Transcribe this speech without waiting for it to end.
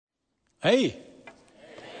Hey,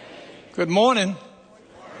 good morning.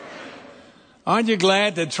 Aren't you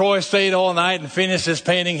glad that Troy stayed all night and finished this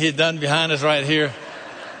painting he's done behind us right here?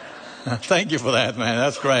 Thank you for that, man.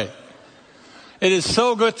 That's great. It is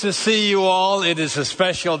so good to see you all. It is a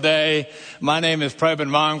special day. My name is Preben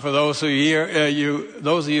Mong. For those of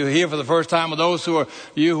you here for the first time, or those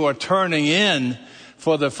who are turning in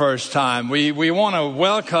for the first time, we want to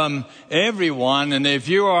welcome everyone. And if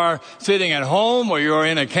you are sitting at home, or you're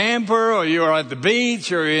in a camper, or you're at the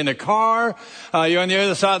beach, or you're in a car, you're on the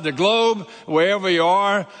other side of the globe, wherever you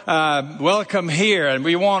are, welcome here. And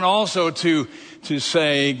we want also to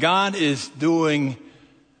say God is doing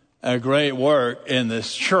a great work in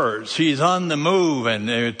this church. He's on the move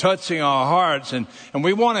and touching our hearts. And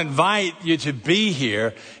we want to invite you to be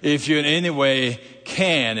here if you in any way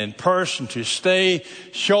can, in person, to stay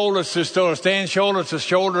shoulder to shoulder, stand shoulder to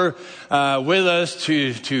shoulder with us,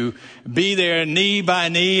 to be there knee by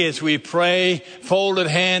knee as we pray, folded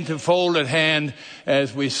hand to folded hand,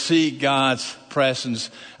 as we seek God's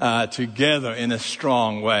presence together in a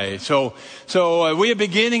strong way. So we are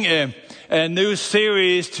beginning a new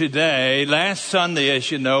series today. Last Sunday,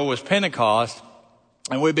 as you know, was Pentecost.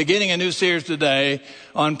 And we're beginning a new series today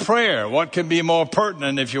on prayer. What can be more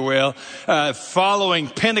pertinent, if you will, following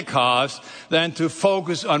Pentecost than to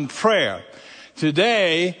focus on prayer?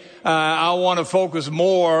 Today, I want to focus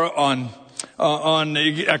more on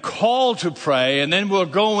a call to pray, and then we'll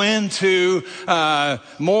go into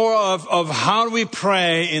more of how do we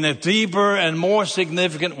pray in a deeper and more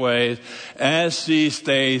significant way as these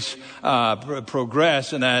days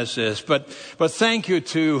progress and as this. But thank you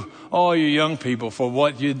to all you young people for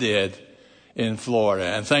what you did in Florida,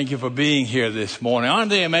 and thank you for being here this morning. Aren't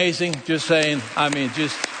they amazing? Just saying,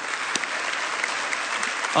 just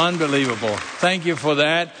unbelievable. Thank you for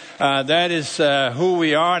that. That is who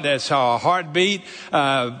we are. That's our heartbeat.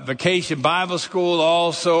 Vacation Bible School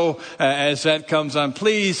also, as that comes on.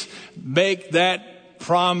 Please make that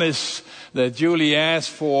promise that Julie asked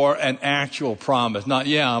for an actual promise. Not,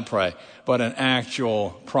 I'll pray, but an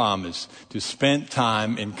actual promise to spend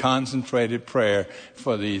time in concentrated prayer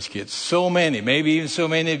for these kids. So many, maybe even so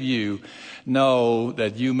many of you, know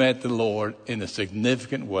that you met the Lord in a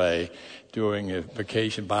significant way during a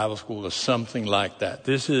Vacation Bible School or something like that.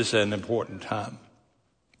 This is an important time.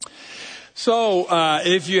 So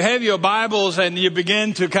if you have your Bibles and you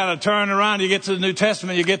begin to kind of turn around, you get to the New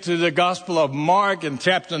Testament, you get to the Gospel of Mark in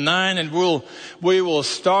chapter 9, and we will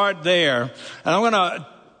start there. And I'm going to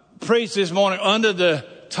preach this morning under the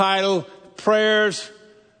title, Prayers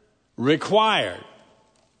Required.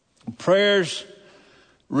 Prayers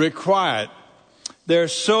Required.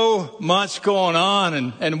 There's so much going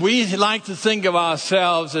on, and we like to think of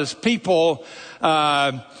ourselves as people who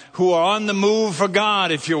are on the move for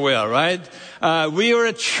God, if you will, right? We are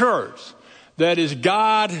a church that is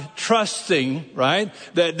God trusting, right?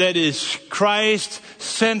 That is Christ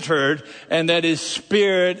centered, and that is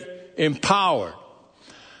Spirit empowered.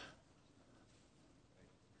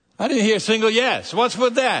 I didn't hear a single yes. What's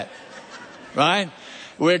with that? Right?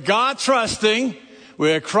 We're God trusting.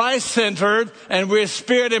 We're Christ-centered, and we're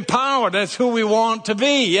Spirit-empowered. That's who we want to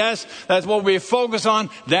be. Yes, that's what we focus on.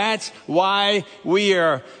 That's why we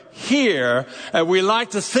are here. And we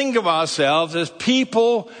like to think of ourselves as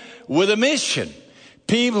people with a mission.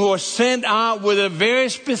 People who are sent out with a very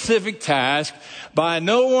specific task by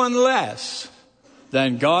no one less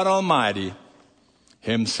than God Almighty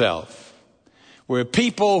Himself. We're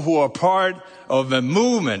people who are part of a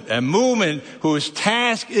movement whose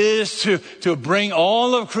task is to bring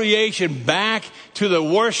all of creation back to the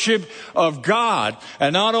worship of God.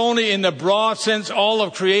 And not only in the broad sense, all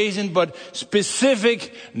of creation, but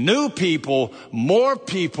specific new people, more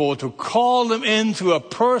people, to call them into a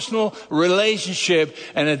personal relationship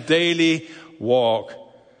and a daily walk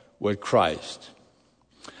with Christ.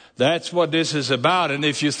 That's what this is about. And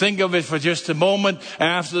if you think of it for just a moment,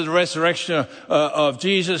 after the resurrection of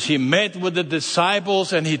Jesus, He met with the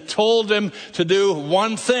disciples and He told them to do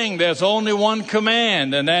one thing. There's only one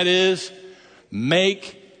command, and that is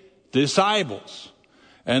make disciples.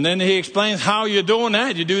 And then He explains how you're doing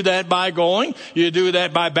that. You do that by going, you do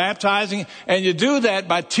that by baptizing, and you do that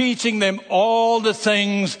by teaching them all the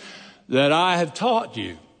things that I have taught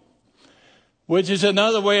you. which is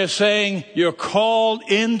another way of saying you're called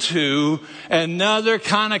into another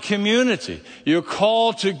kind of community. You're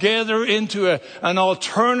called together into an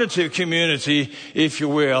alternative community, if you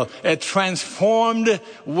will, a transformed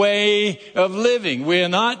way of living. We are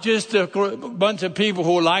not just a bunch of people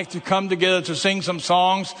who like to come together to sing some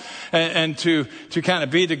songs and to kind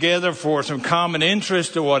of be together for some common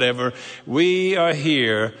interest or whatever. We are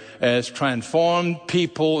here as transformed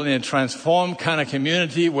people in a transformed kind of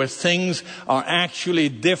community where things are actually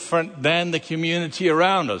different than the community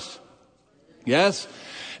around us. Yes?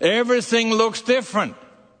 Everything looks different,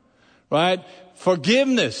 right?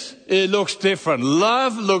 Forgiveness, it looks different.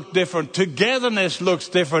 Love looks different. Togetherness looks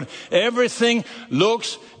different. Everything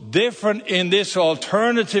looks different in this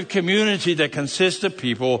alternative community that consists of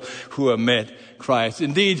people who have met Christ.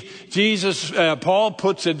 Indeed, Paul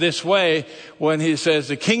puts it this way when he says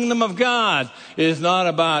the kingdom of God is not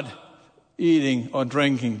about eating or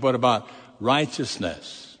drinking, but about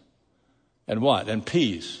righteousness and what? And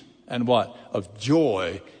peace and what? Of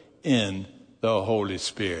joy in the Holy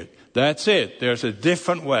Spirit. That's it. There's a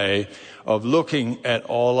different way of looking at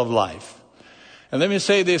all of life. And let me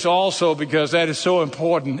say this also because that is so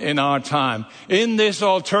important in our time. In this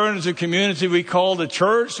alternative community we call the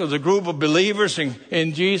church, or the group of believers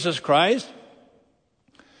in Jesus Christ,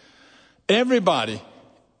 everybody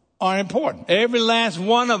are important. Every last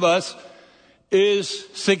one of us is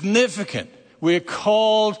significant. We're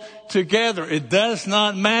called together. It does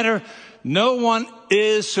not matter. No one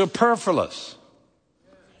is superfluous.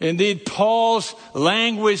 Indeed, Paul's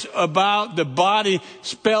language about the body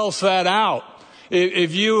spells that out.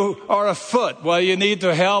 If you are a foot, well, you need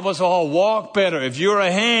to help us all walk better. If you're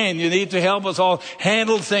a hand, you need to help us all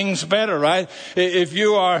handle things better, right? If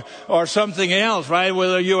you are something else, right?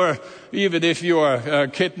 Even if you are a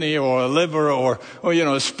kidney or a liver or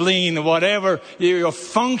a spleen or whatever, your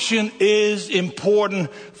function is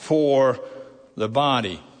important for the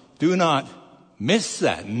body. Do not miss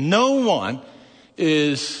that. No one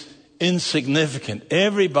is insignificant.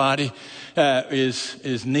 Everybody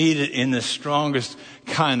is needed in the strongest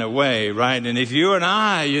kind of way, right? And if you're an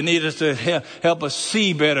eye, you need us to help us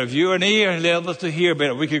see better. If you're an ear, help us to hear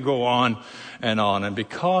better. We could go on. And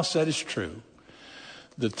because that is true,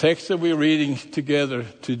 the text that we're reading together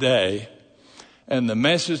today and the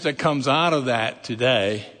message that comes out of that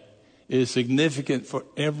today is significant for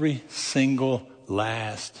every single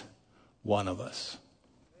last one of us.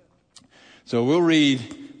 So we'll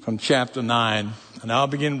read from chapter 9, and I'll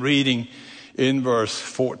begin reading in verse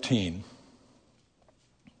 14.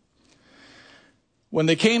 When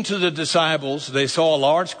they came to the disciples, they saw a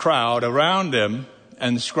large crowd around them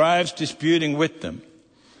and scribes disputing with them.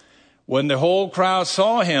 When the whole crowd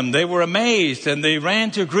saw him, they were amazed, and they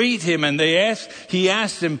ran to greet him, and he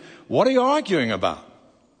asked them, "What are you arguing about?"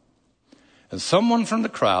 And someone from the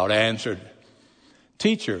crowd answered,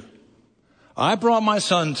 "Teacher, I brought my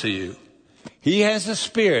son to you. He has a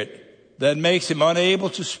spirit that makes him unable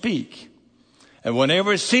to speak. And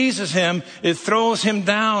whenever it seizes him, it throws him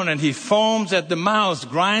down, and he foams at the mouth,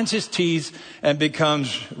 grinds his teeth, and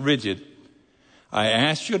becomes rigid. I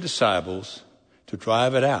asked your disciples to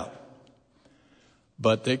drive it out,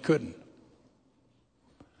 but they couldn't."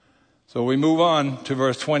 So we move on to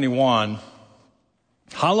verse 21.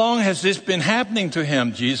 "How long has this been happening to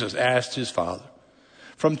him?" Jesus asked his father.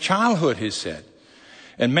 "From childhood," he said.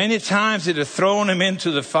 "And many times it has thrown him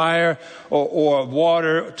into the fire or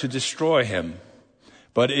water to destroy him.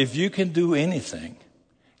 But if you can do anything,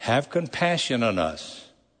 have compassion on us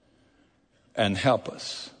and help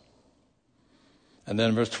us." And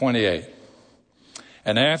then verse 28.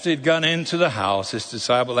 "And after he'd gone into the house, his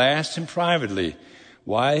disciple asked him privately,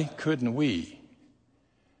 'Why couldn't we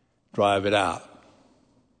drive it out?'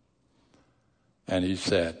 And he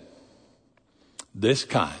said, 'This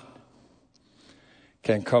kind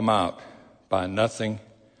can come out by nothing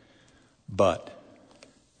but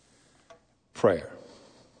prayer.'"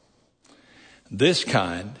 This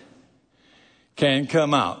kind can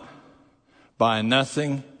come out by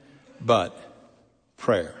nothing but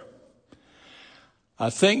prayer. I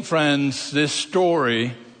think, friends, this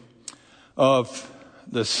story of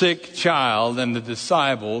the sick child and the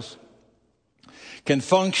disciples can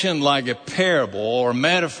function like a parable or a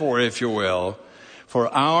metaphor, if you will, for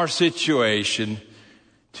our situation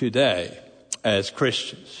today as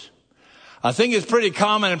Christians. I think it's pretty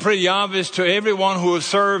common and pretty obvious to everyone who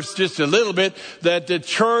serves just a little bit that the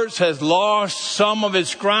church has lost some of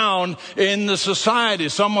its ground in the society,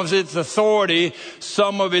 some of its authority,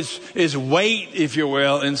 some of its weight, if you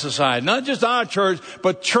will, in society. Not just our church,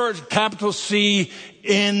 but church, capital C,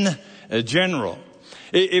 in general.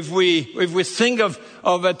 If we think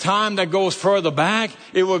of a time that goes further back,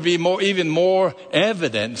 it would be even more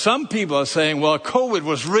evident. Some people are saying, well, COVID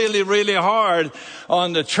was really, really hard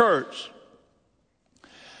on the church.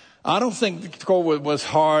 I don't think COVID was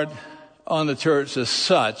hard on the church as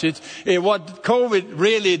such. What COVID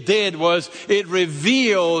really did was it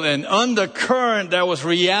revealed an undercurrent that was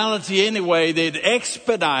reality anyway. That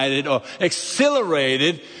expedited or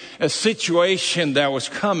accelerated a situation that was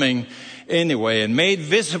coming anyway and made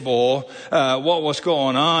visible what was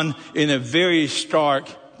going on in a very stark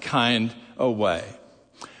kind of way.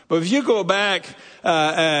 But if you go back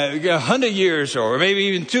 100 years or maybe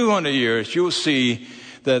even 200 years, you'll see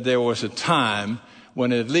that there was a time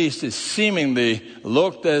when at least it seemingly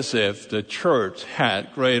looked as if the church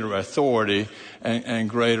had greater authority and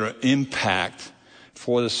greater impact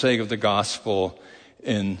for the sake of the gospel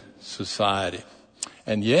in society.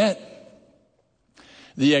 And yet,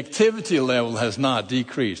 the activity level has not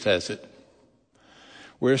decreased, has it?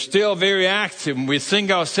 We're still very active. We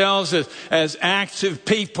think ourselves as active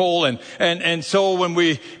people. And so when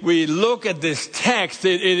we look at this text,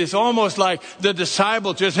 it is almost like the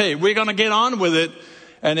disciples just, hey, we're going to get on with it.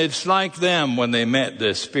 And it's like them when they met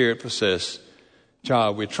this spirit-possessed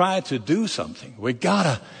child. We tried to do something. We got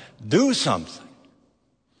to do something.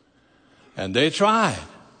 And they tried.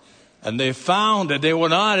 And they found that they were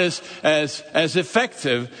not as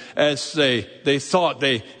effective as they thought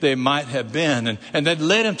they might have been. And that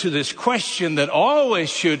led them to this question that always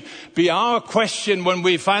should be our question when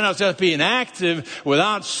we find ourselves being active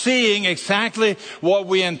without seeing exactly what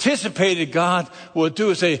we anticipated God would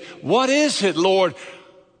do. Say, what is it, Lord?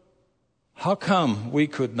 How come we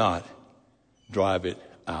could not drive it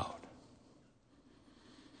out?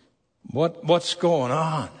 What's going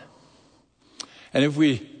on? And if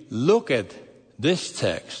we look at this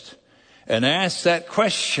text and ask that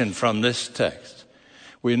question from this text,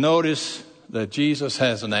 we notice that Jesus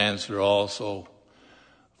has an answer also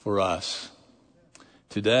for us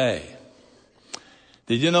today.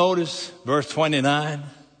 Did you notice verse 29?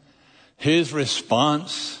 His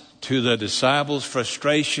response to the disciples'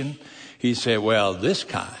 frustration. He said, well, this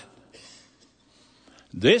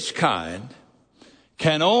kind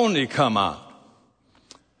can only come out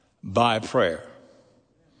by prayer.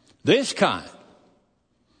 This kind.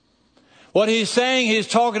 What he's saying, he's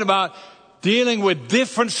talking about dealing with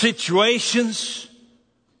different situations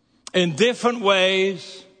in different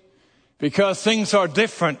ways because things are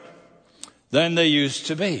different than they used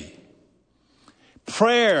to be.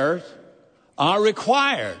 Prayers are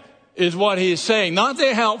required, is what he's saying. Not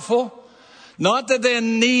they're helpful, not that they're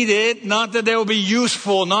needed, not that they'll be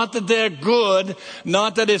useful, not that they're good,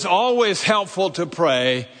 not that it's always helpful to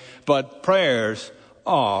pray, but prayers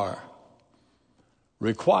are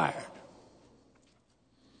required.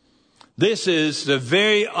 This is the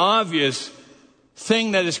very obvious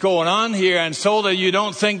thing that is going on here, and so that you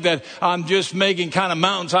don't think that I'm just making kind of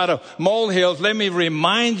mountains out of molehills, let me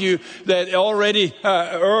remind you that already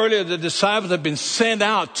earlier the disciples have been sent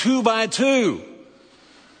out 2 by 2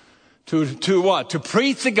 to what? To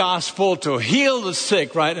preach the gospel, to heal the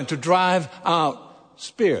sick, right? And to drive out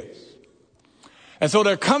spirits. And so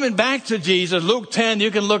they're coming back to Jesus. Luke 10,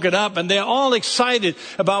 you can look it up, and they're all excited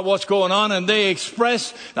about what's going on, and they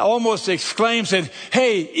almost exclaim, said,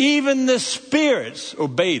 hey, even the spirits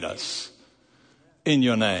obeyed us in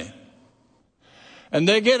your name. And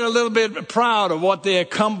they get a little bit proud of what they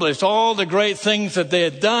accomplished, all the great things that they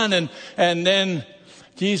had done, and then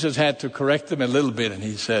Jesus had to correct them a little bit, and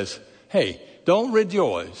he says, hey, don't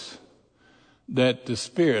rejoice that the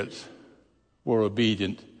spirits were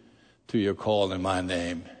obedient to your call in my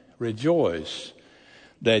name. Rejoice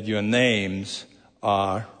that your names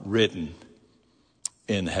are written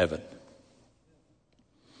in heaven.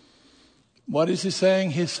 What is he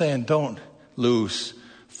saying? He's saying don't lose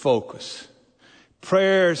focus.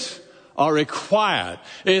 Prayers are required.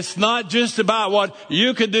 It's not just about what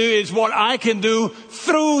you can do, it's what I can do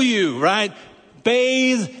through you, right?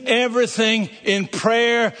 Bathe everything in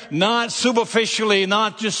prayer, not superficially,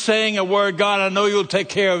 not just saying a word, God, I know you'll take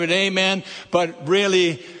care of it, amen, but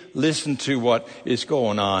really listen to what is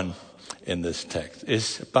going on in this text.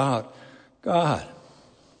 It's about God.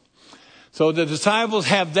 So the disciples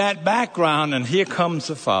have that background, and here comes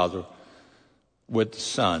the Father with the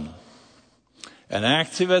Son. And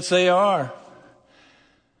active as they are.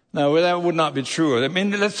 Now, that would not be true. I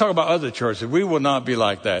mean, let's talk about other churches. We will not be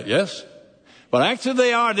like that, yes? But actually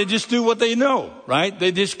they are. They just do what they know, right?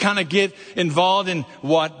 They just kind of get involved in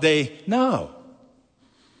what they know.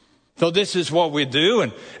 So this is what we do,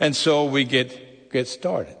 and so we get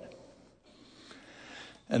started.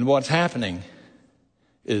 And what's happening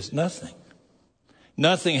is nothing.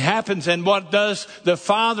 Nothing happens. And what does the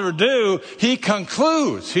Father do? He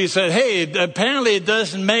concludes. He said, hey, apparently it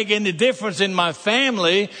doesn't make any difference in my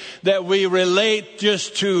family that we relate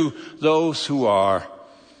just to those who are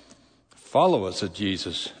followers of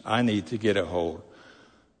Jesus. I need to get a hold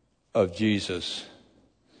of Jesus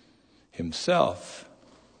himself.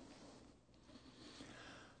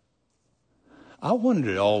 I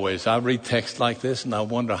wondered always, I read text like this and I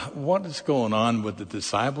wonder what is going on with the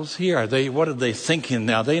disciples here. What are they thinking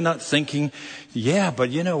now? Are they not thinking, yeah, but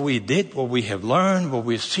we did what we have learned, what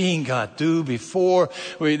we've seen God do before.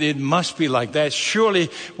 It must be like that. Surely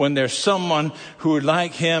when there's someone who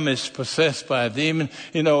like him is possessed by a demon,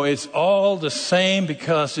 it's all the same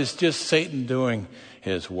because it's just Satan doing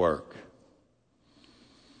his work.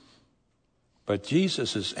 But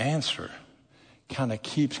Jesus' answer kind of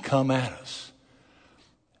keeps coming at us.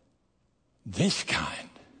 This kind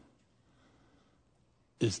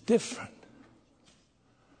is different.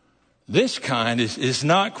 This kind is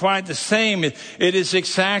not quite the same. It is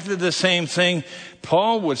exactly the same thing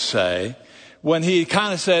Paul would say when he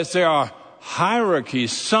kind of says there are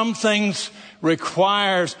hierarchies. Some things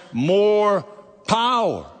requires more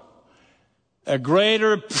power, a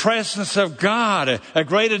greater presence of God, a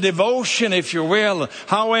greater devotion, if you will.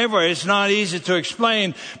 However, it's not easy to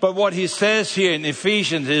explain. But what he says here in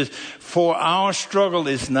Ephesians is, for our struggle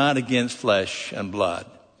is not against flesh and blood,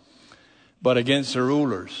 but against the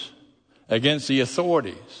rulers, against the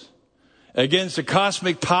authorities, against the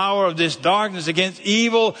cosmic power of this darkness, against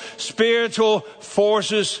evil spiritual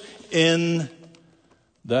forces in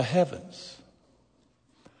the heavens.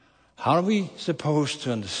 How are we supposed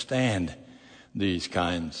to understand these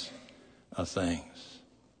kinds of things?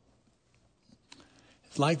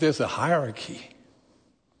 It's like there's a hierarchy.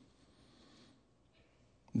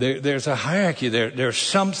 There's a hierarchy. There's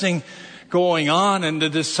something going on, and the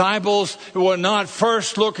disciples were not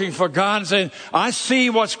first looking for God and saying, I see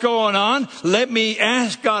what's going on. Let me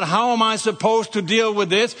ask God, how am I supposed to deal with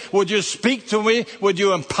this? Would you speak to me? Would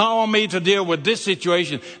you empower me to deal with this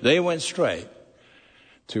situation? They went straight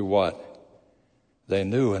to what they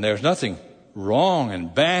knew, and there's nothing wrong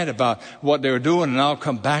and bad about what they were doing, and I'll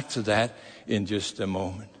come back to that in just a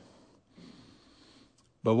moment.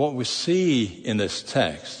 But what we see in this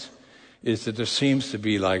text is that there seems to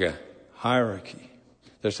be like a hierarchy.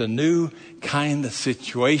 There's a new kind of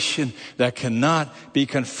situation that cannot be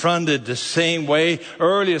confronted the same way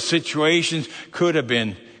earlier situations could have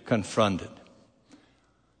been confronted.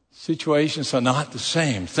 Situations are not the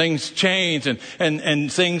same. Things change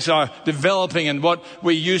and things are developing, and what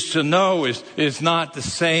we used to know is not the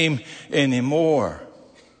same anymore.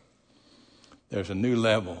 There's a new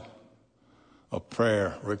level of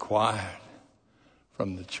prayer required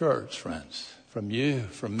from the church, friends, from you,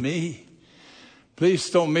 from me. Please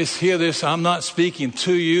don't mishear this. I'm not speaking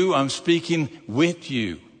to you. I'm speaking with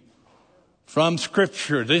you. From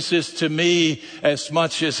Scripture, this is to me as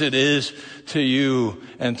much as it is to you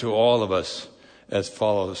and to all of us as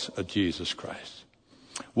followers of Jesus Christ.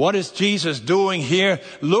 What is Jesus doing here?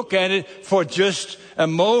 Look at it for just a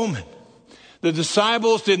moment. The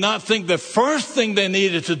disciples did not think the first thing they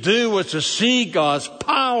needed to do was to see God's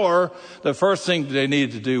power. The first thing they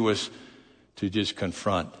needed to do was to just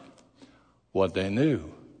confront what they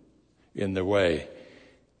knew in the way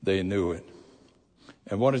they knew it.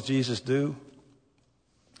 And what does Jesus do?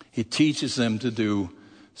 He teaches them to do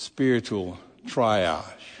spiritual triage,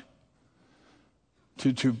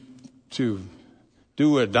 to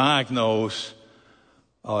do a diagnosis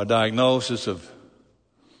of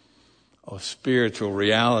spiritual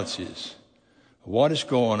realities. What is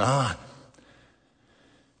going on?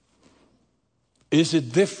 Is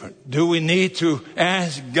it different? Do we need to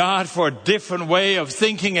ask God for a different way of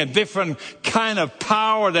thinking, a different kind of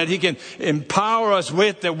power that He can empower us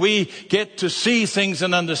with, that we get to see things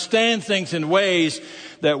and understand things in ways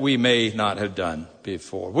that we may not have done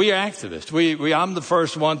before? We are activists. I'm the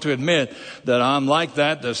first one to admit that I'm like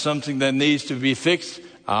that. There's something that needs to be fixed.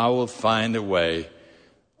 I will find a way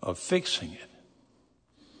of fixing it.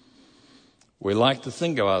 We like to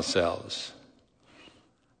think of ourselves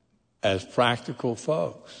as practical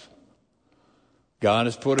folks. God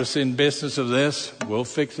has put us in business of this, we'll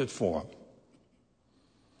fix it for Him.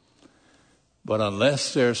 But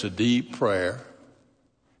unless there's a deep prayer,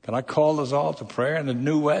 can I call us all to prayer in a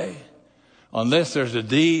new way? Unless there's a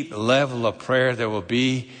deep level of prayer, there will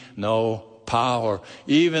be no power.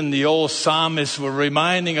 Even the old psalmists were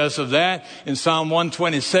reminding us of that in Psalm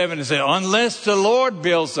 127. It said, unless the Lord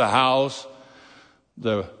builds the house,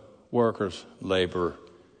 the workers labor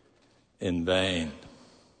in vain.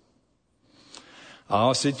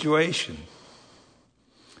 Our situation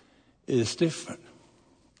is different.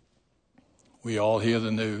 We all hear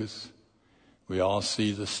the news. We all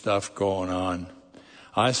see the stuff going on.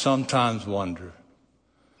 I sometimes wonder,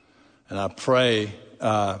 and I pray,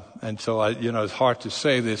 and so it's hard to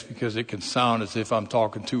say this because it can sound as if I'm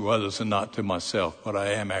talking to others and not to myself, but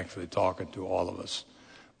I am actually talking to all of us,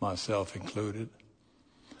 myself included.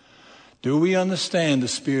 Do we understand the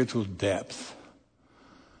spiritual depth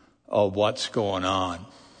of what's going on?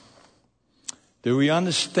 Do we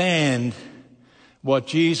understand what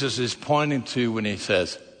Jesus is pointing to when he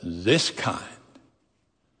says, this kind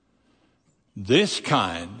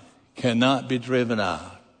cannot be driven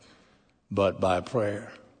out but by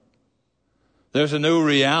prayer? There's a new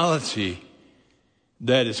reality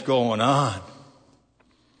that is going on.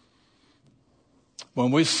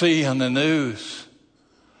 When we see on the news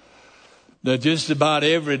that just about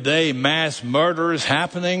every day mass murder is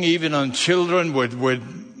happening, even on children with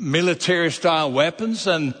military-style weapons,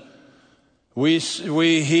 and we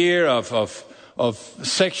hear of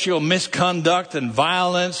sexual misconduct and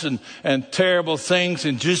violence and terrible things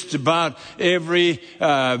in just about every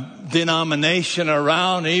denomination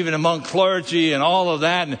around, even among clergy and all of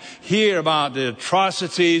that, and hear about the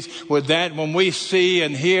atrocities with that. When we see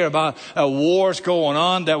and hear about wars going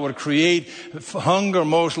on that would create hunger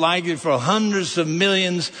most likely for hundreds of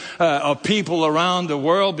millions of people around the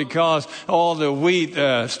world because all the wheat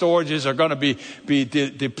storages are going to be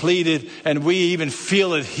depleted, and we even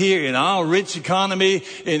feel it here in our rich economy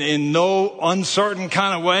in no uncertain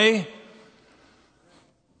kind of way.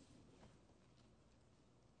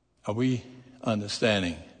 Are we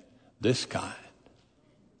understanding this kind?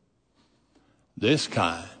 This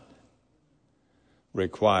kind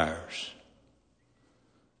requires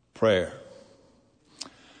prayer.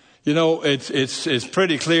 You know, it's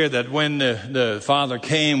pretty clear that when the Father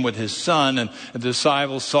came with his Son and the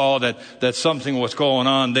disciples saw that something was going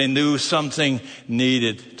on, they knew something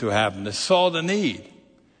needed to happen. They saw the need.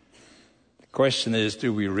 The question is,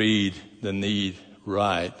 do we read the need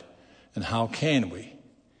right? And how can we?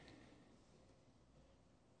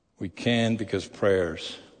 We can because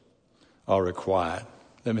prayers are required.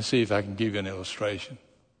 Let me see if I can give you an illustration.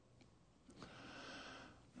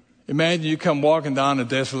 Imagine you come walking down a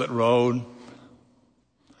desolate road.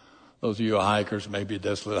 Those of you who are hikers, maybe a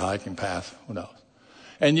desolate hiking path, who knows.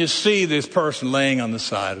 And you see this person laying on the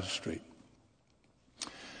side of the street.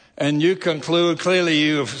 And you conclude, clearly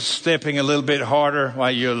you're stepping a little bit harder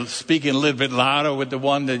while you're speaking a little bit louder with the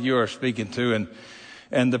one that you are speaking to,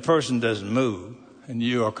 and the person doesn't move. And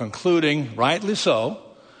you are concluding, rightly so,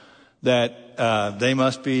 that they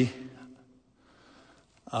must be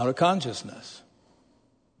out of consciousness.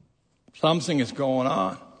 Something is going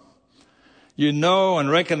on. You know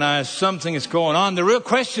and recognize something is going on. The real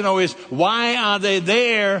question, though, is why are they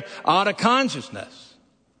there out of consciousness?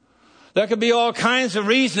 There could be all kinds of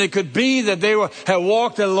reasons. It could be that they had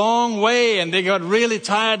walked a long way and they got really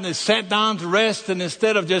tired and they sat down to rest, and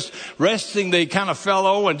instead of just resting, they kind of fell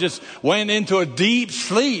over and just went into a deep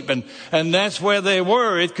sleep, and that's where they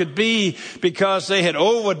were. It could be because they had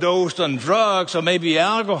overdosed on drugs or maybe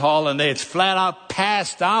alcohol and they had flat out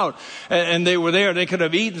passed out, and they were there. They could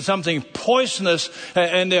have eaten something poisonous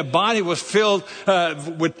and their body was filled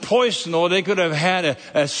with poison, or they could have had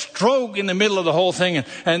a stroke in the middle of the whole thing,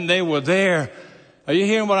 and they were there. Are you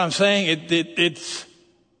hearing what I'm saying? It's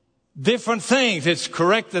different things. It's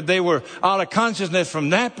correct that they were out of consciousness from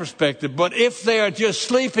that perspective, but if they are just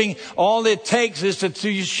sleeping, all it takes is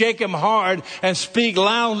to shake them hard and speak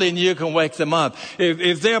loudly and you can wake them up.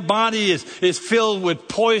 If their body is filled with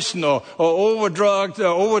poison or overdrugged or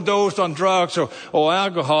overdosed on drugs or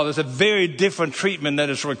alcohol, there's a very different treatment that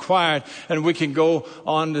is required, and we can go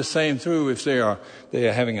on the same through if they are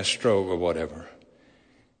having a stroke or whatever.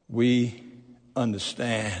 We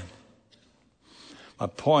understand. My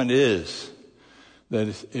point is that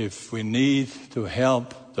if we need to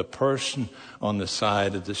help the person on the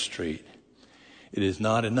side of the street, it is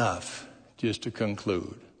not enough just to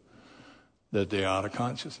conclude that they're out of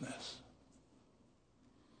consciousness.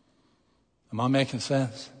 Am I making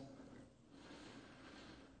sense?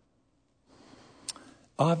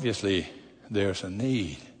 Obviously, there's a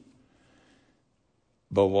need.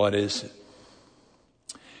 But what is it?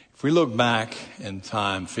 If we look back in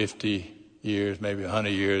time, 50 years, maybe 100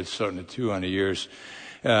 years, certainly 200 years,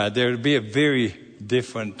 there would be a very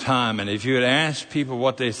different time. And if you had asked people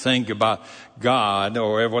what they think about God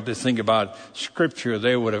or what they think about Scripture,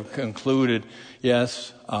 they would have concluded,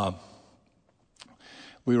 yes,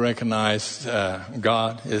 we recognize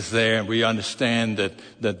God is there, and we understand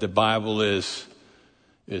that the Bible is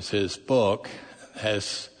His book,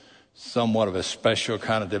 has somewhat of a special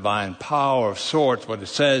kind of divine power of sorts. What it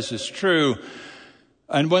says is true.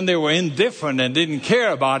 And when they were indifferent and didn't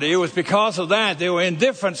care about it, it was because of that. They were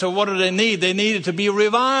indifferent. So what do they need? They needed to be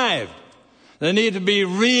revived. They needed to be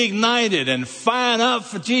reignited and fired up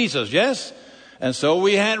for Jesus, yes? And so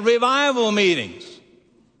we had revival meetings.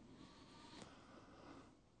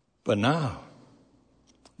 But now,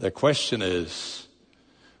 the question is,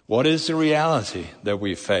 what is the reality that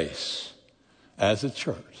we face as a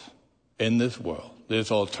church in this world?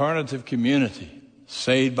 This alternative community,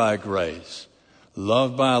 saved by grace,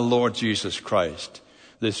 loved by our Lord Jesus Christ.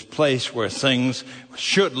 This place where things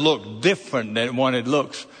should look different than what it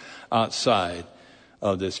looks outside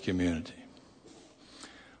of this community.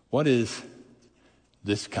 What is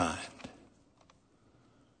this kind?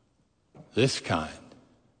 This kind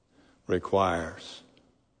requires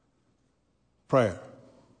prayer.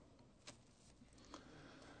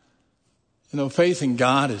 You know, faith in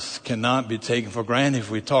God cannot be taken for granted.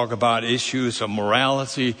 If we talk about issues of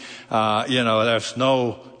morality, there's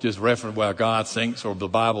no just reference where God thinks or the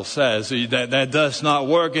Bible says. That does not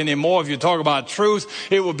work anymore. If you talk about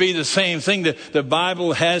truth, it will be the same thing. The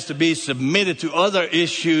Bible has to be submitted to other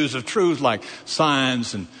issues of truth like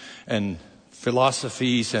science and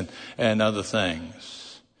philosophies and other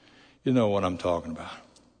things. You know what I'm talking about.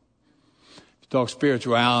 Talk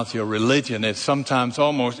spirituality or religion, it's sometimes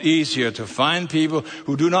almost easier to find people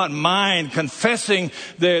who do not mind confessing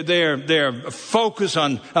their focus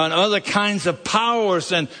on other kinds of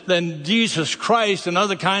powers than Jesus Christ and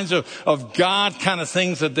other kinds of God kind of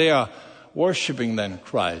things that they are worshiping than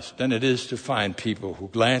Christ than it is to find people who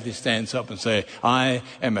gladly stands up and say, I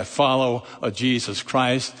am a follower of Jesus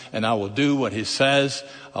Christ and I will do what he says.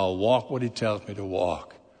 I'll walk what he tells me to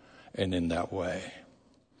walk. And in that way.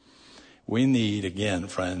 We need, again,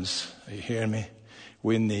 friends, are you hearing me?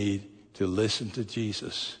 We need to listen to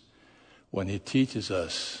Jesus when he teaches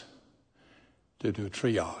us to do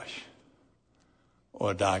triage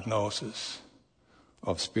or diagnosis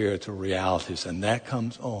of spiritual realities. And that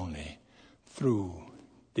comes only through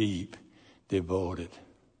deep, devoted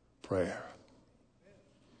prayer.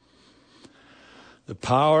 The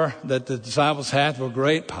power that the disciples had was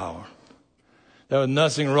great power. There was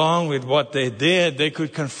nothing wrong with what they did. They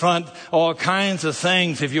could confront all kinds of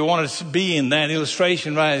things. If you want to be in that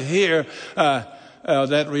illustration right here,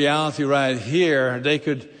 that reality right here, they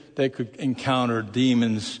could encounter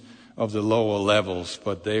demons of the lower levels,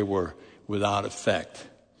 but they were without effect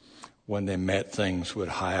when they met things with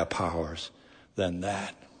higher powers than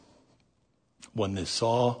that. When they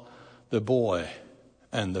saw the boy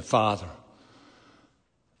and the father,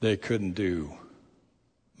 they couldn't do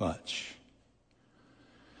much.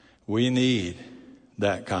 We need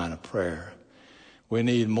that kind of prayer. We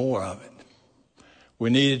need more of it.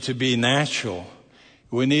 We need it to be natural.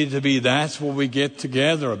 We need it to be, that's what we get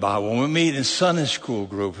together about. When we meet in Sunday school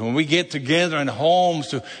groups, when we get together in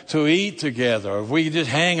homes to eat together, if we just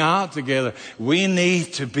hang out together, we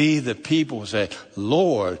need to be the people who say,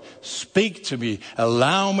 Lord, speak to me.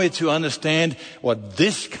 Allow me to understand what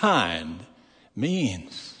this kind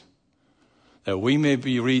means. That we may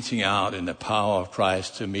be reaching out in the power of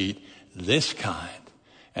Christ to meet this kind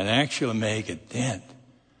and actually make a dent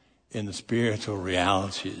in the spiritual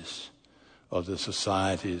realities of the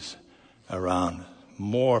societies around us.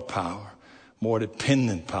 More power, more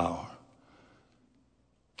dependent power.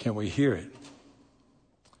 Can we hear it?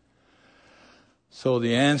 So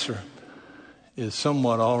the answer is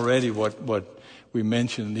somewhat already what we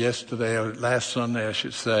mentioned yesterday or last Sunday, I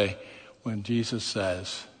should say, when Jesus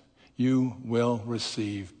says, you will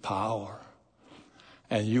receive power,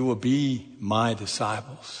 and you will be my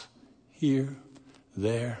disciples here,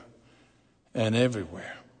 there, and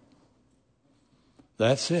everywhere.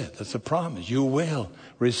 That's it. That's a promise. You will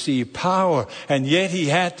receive power. And yet he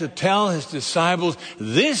had to tell his disciples,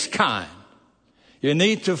 this kind, you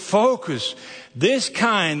need to focus. This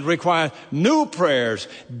kind requires new prayers,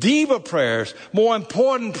 deeper prayers, more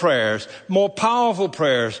important prayers, more powerful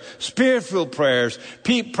prayers, spirit-filled prayers,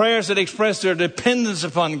 prayers that express their dependence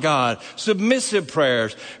upon God, submissive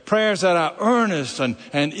prayers, prayers that are earnest and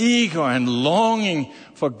eager and longing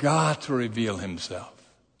for God to reveal himself.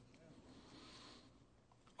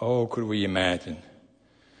 Oh, could we imagine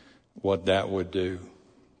what that would do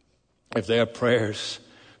if there are prayers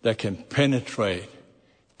that can penetrate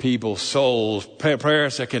people's souls,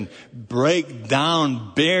 prayers that can break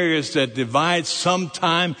down barriers that divide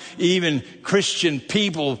sometime even Christian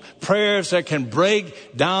people, prayers that can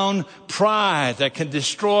break down pride, that can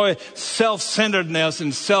destroy self-centeredness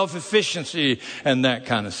and self-efficiency and that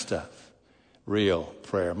kind of stuff. Real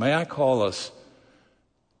prayer. May I call us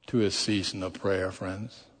to a season of prayer,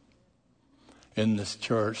 friends? in this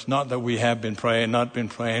church. Not that we have been praying, not been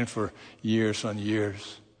praying for years on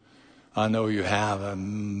years. I know you have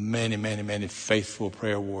many, many, many faithful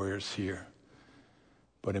prayer warriors here.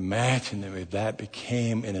 But imagine if that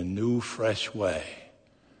became in a new, fresh way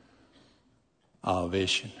our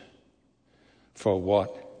vision for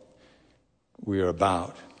what we are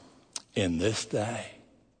about in this day.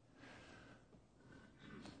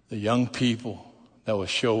 The young people that will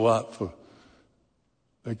show up for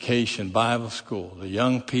vacation Bible school, the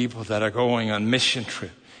young people that are going on mission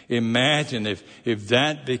trip. Imagine if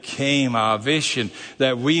that became our vision,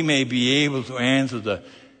 that we may be able to answer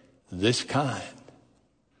this kind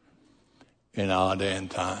in our day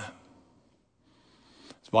and time.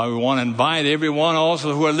 That's why we want to invite everyone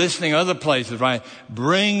also who are listening other places, right?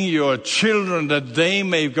 Bring your children that they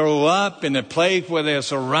may grow up in a place where they're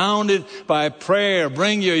surrounded by prayer.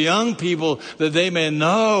 Bring your young people that they may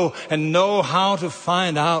know and know how to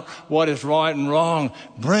find out what is right and wrong.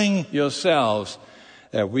 Bring yourselves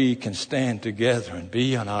that we can stand together and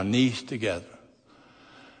be on our knees together.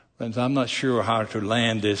 Friends, I'm not sure how to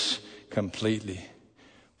land this completely,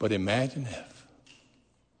 but imagine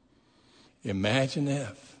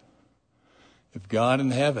if God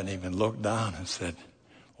in heaven even looked down and said,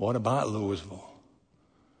 what about Louisville?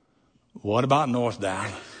 What about North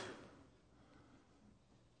Dallas?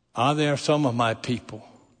 Are there some of my people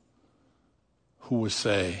who would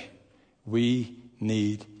say, we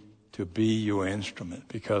need to be your instrument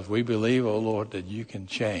because we believe, oh Lord, that you can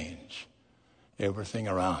change everything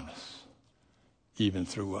around us, even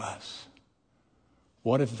through us?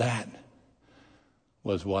 What if that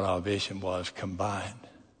was what our vision was combined?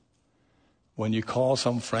 When you call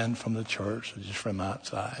some friend from the church or just from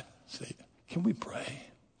outside, say, can we pray?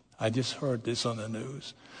 I just heard this on the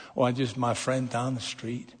news. Or my friend down the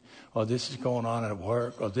street. Or this is going on at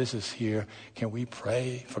work. Or this is here. Can we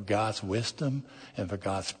pray for God's wisdom and for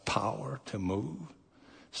God's power to move?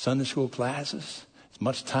 Sunday school classes, as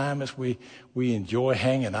much time as we enjoy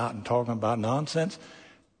hanging out and talking about nonsense,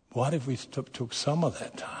 what if we took some of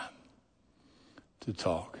that time to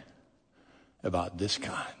talk about this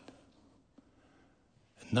kind?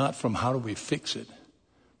 Not from how do we fix it,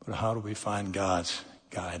 but how do we find God's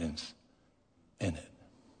guidance in it.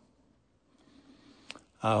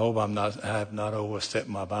 I hope I have not overstepped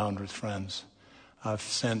my boundaries, friends. I've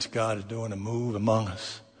sensed God is doing a move among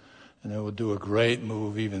us, and it will do a great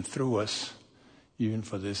move even through us, even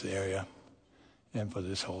for this area and for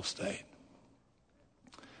this whole state.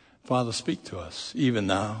 Father, speak to us even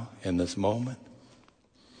now in this moment.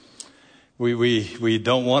 We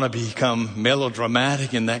don't want to become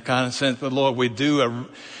melodramatic in that kind of sense, but Lord, we do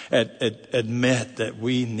admit that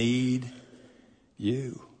we need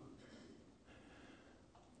you.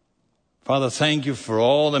 Father, thank you for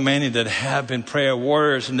all the many that have been prayer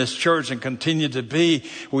warriors in this church and continue to be.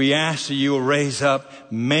 We ask that you will raise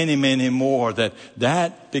up many, many more,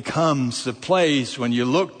 that becomes the place when you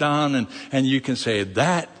look down and you can say,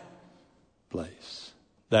 that place,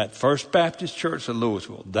 that First Baptist Church of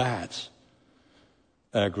Louisville, that's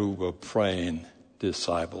a group of praying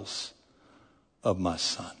disciples of my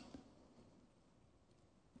Son.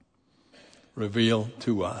 Reveal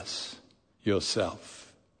to us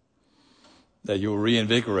yourself, that you'll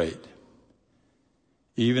reinvigorate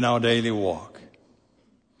even our daily walk,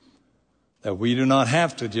 that we do not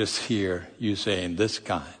have to just hear you saying this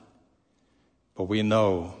kind, but we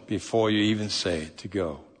know before you even say it to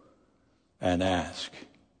go and ask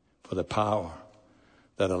for the power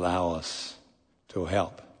that allow us to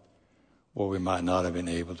help where we might not have been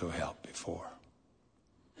able to help before.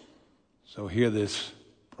 So hear this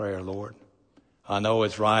prayer, Lord. I know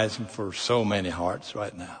it's rising for so many hearts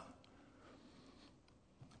right now.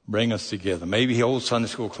 Bring us together. Maybe old Sunday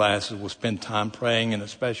school classes will spend time praying in a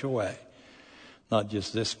special way, not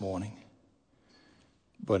just this morning,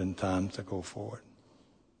 but in times to go forward.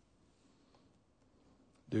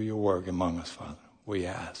 Do your work among us, Father, we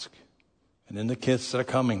ask. And in the kids that are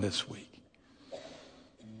coming this week,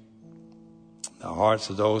 the hearts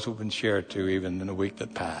of those who've been shared to even in the week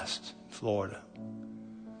that passed in Florida.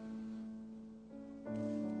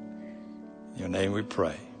 In your name we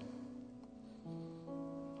pray.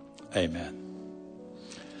 Amen.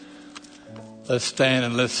 Let's stand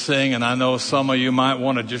and let's sing. And I know some of you might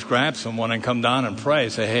want to just grab someone and come down and pray.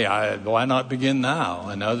 Say, hey, why not begin now?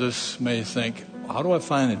 And others may think, how do I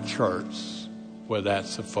find a church where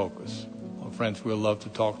that's the focus? Well, friends, we'd love to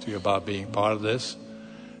talk to you about being part of this.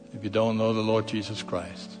 If you don't know the Lord Jesus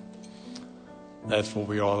Christ, that's what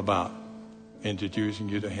we're all about, introducing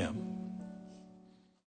you to Him.